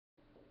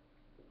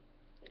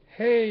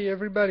Hey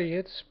everybody,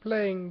 it's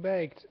Playing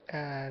Baked,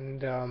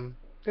 and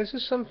this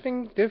is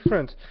something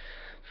different.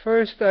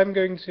 First, I'm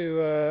going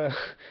to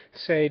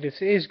say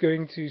this is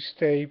going to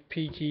stay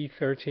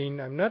PG-13.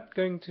 I'm not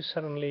going to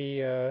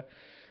suddenly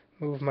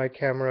move my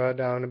camera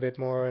down a bit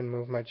more and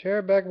move my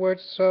chair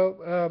backwards, so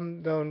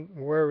don't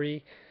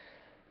worry.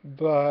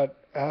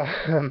 But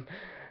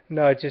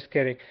no, just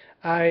kidding.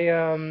 I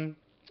um,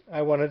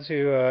 I wanted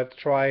to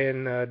try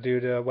and do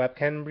the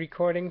webcam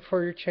recording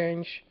for your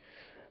change.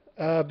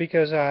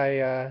 Because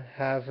I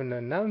have an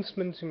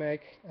announcement to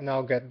make, and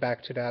I'll get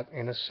back to that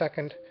in a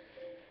second.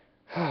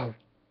 Oh,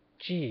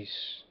 jeez.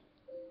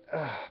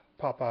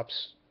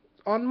 Pop-ups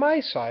on my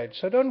side,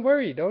 so don't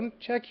worry. Don't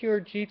check your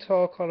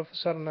Gtalk. All of a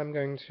sudden, I'm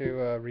going to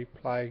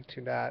reply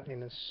to that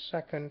in a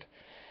second.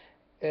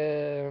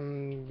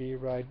 Be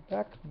right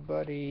back,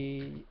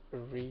 buddy.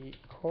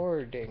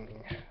 Recording.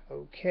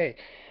 Okay.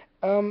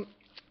 Um,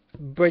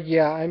 but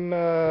yeah,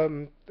 I'm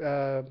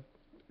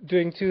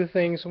doing two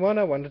things. One,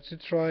 I wanted to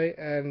try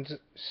and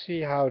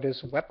see how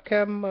this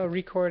webcam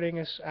recording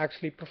is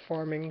actually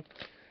performing.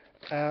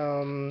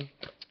 Um,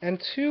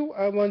 and two,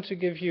 I want to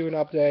give you an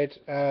update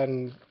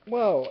and,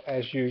 well,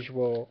 as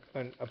usual,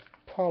 an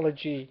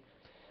apology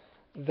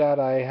that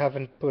I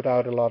haven't put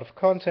out a lot of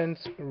content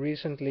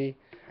recently.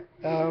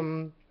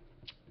 Um,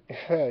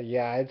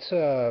 yeah, it's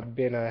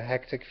been a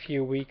hectic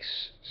few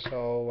weeks,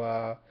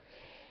 so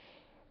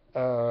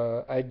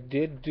I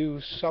did do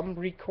some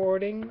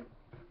recording.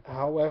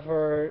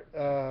 However,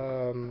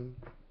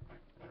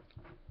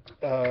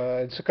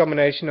 it's a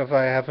combination of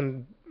I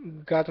haven't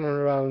gotten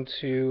around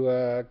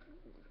to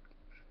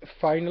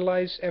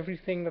finalize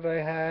everything that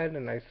I had,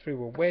 and I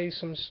threw away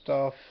some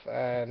stuff,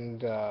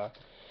 and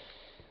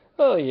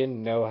well, you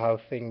know how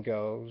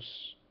things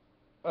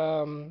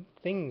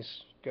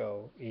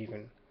go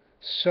even.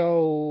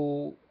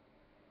 So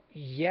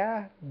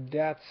yeah,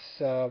 that's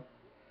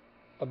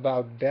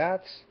about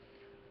that.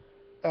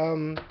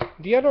 Um,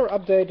 the other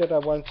update that I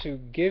want to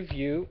give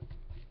you,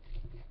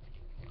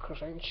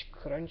 crunch,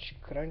 crunch,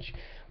 crunch.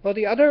 Well,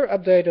 the other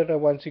update that I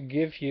want to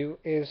give you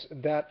is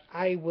that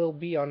I will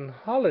be on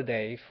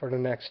holiday for the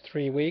next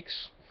 3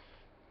 weeks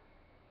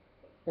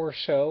or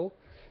so.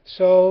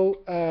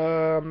 So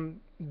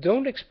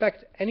don't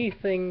expect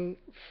anything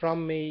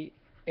from me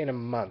in a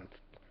month.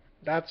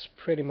 That's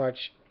pretty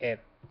much it.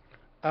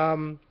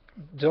 Um,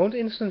 don't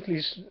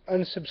instantly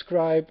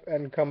unsubscribe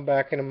and come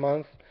back in a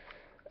month.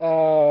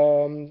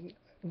 Um,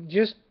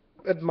 just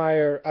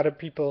admire other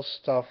people's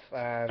stuff,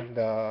 and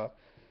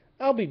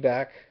I'll be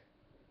back,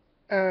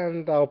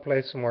 and I'll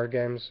play some more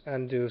games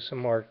and do some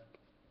more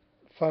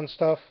fun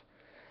stuff.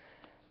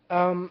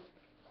 Um,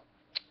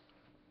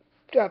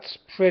 that's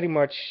pretty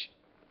much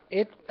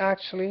it,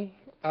 actually.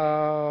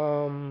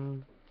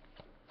 Right,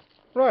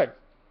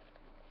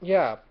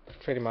 yeah,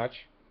 pretty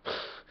much.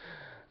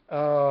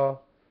 uh,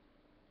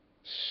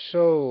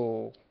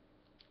 so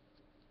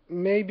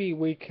maybe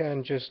we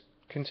can just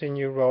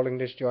continue rolling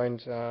this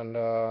joint and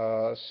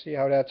see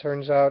how that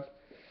turns out.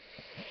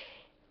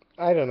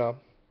 I don't know.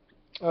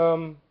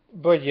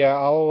 But yeah,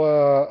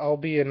 I'll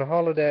be in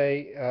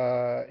holiday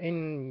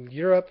in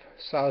Europe,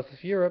 south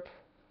of Europe.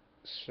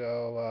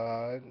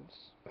 So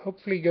it's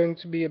hopefully going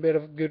to be a bit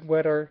of good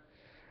weather.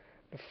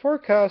 The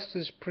forecast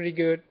is pretty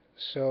good,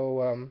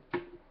 so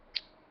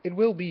it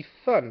will be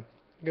fun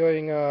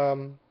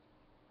going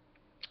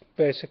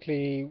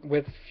basically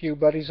with a few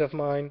buddies of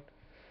mine.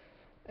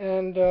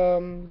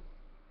 And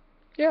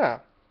yeah,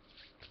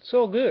 it's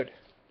all good.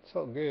 It's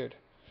all good.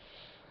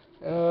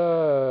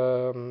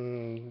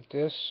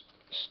 This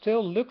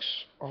still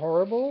looks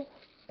horrible,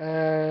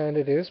 and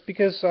it is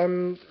because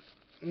I'm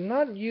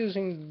not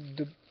using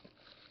the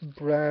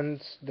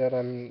brands that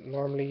I'm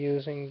normally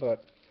using,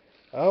 but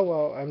oh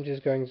well, I'm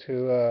just going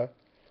to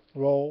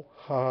roll,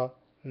 haha,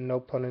 no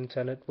pun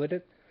intended with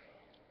it.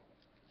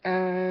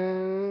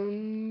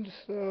 And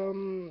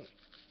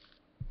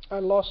I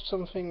lost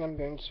something. I'm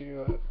going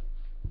to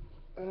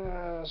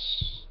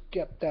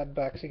get that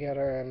back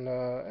together, and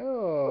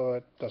oh,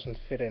 it doesn't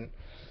fit in.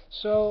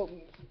 So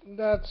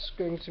that's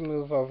going to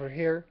move over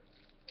here,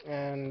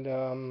 and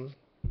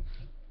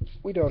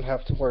we don't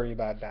have to worry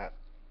about that.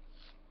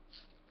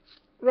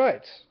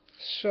 Right,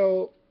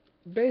 so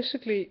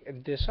basically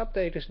this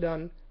update is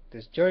done,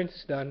 this joint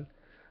is done,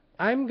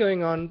 I'm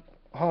going on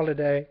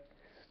holiday,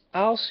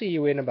 I'll see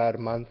you in about a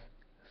month,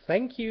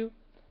 thank you,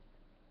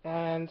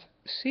 and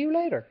see you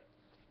later.